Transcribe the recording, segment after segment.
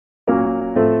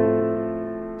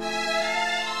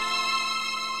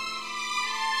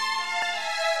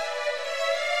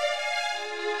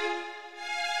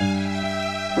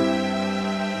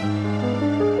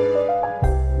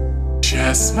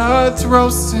chestnuts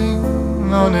roasting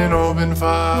on an open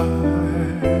fire,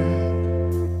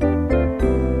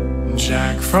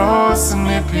 Jack Frost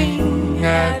nipping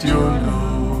at your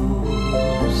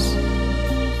nose,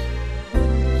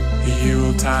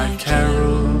 Yuletide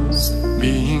carols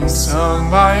being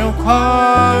sung by a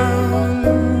choir,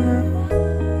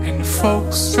 and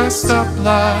folks dressed up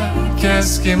like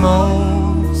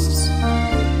Eskimos.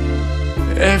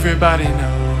 Everybody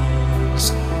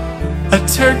knows a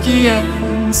turkey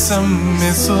and some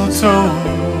mistletoe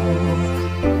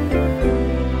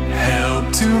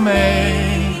help to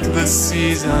make the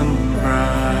season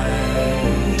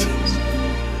bright.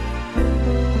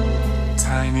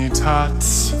 Tiny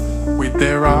tots with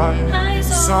their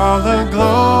eyes all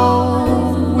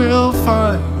aglow will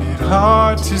find it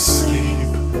hard to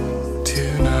sleep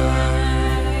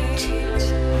tonight.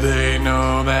 They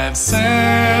know that Santa's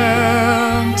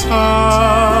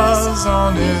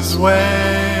on his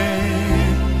way.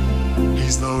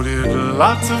 He's loaded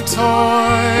lots of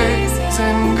toys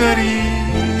and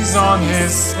goodies on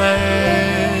his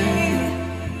sleigh,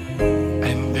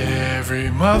 and every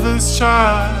mother's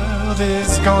child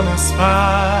is gonna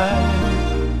spy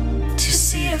to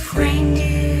see if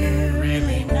reindeer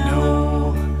really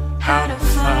know how to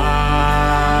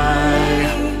fly.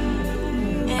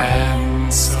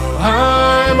 And so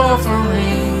I'm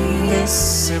offering this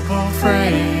simple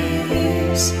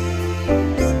phrase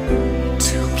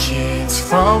to kids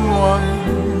from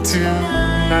 1 to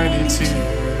 92.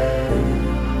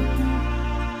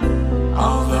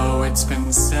 Although it's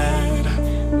been said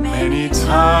many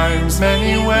times,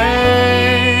 many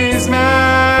ways,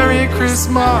 Merry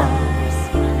Christmas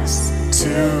to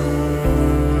you.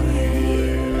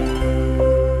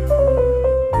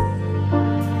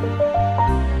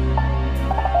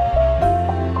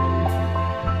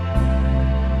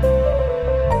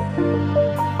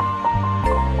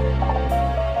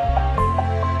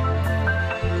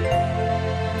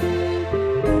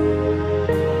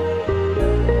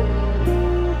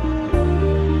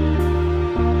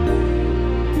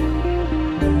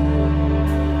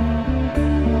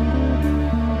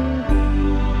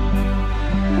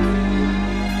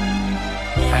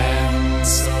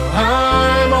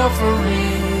 I'm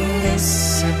offering this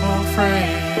simple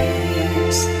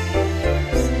phrase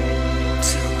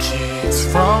to kids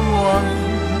from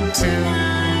 1 to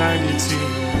 92.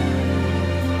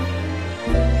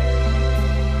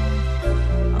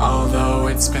 Although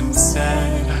it's been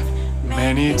said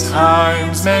many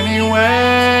times, many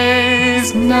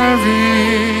ways,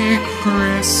 Merry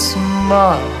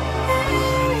Christmas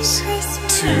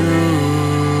to you.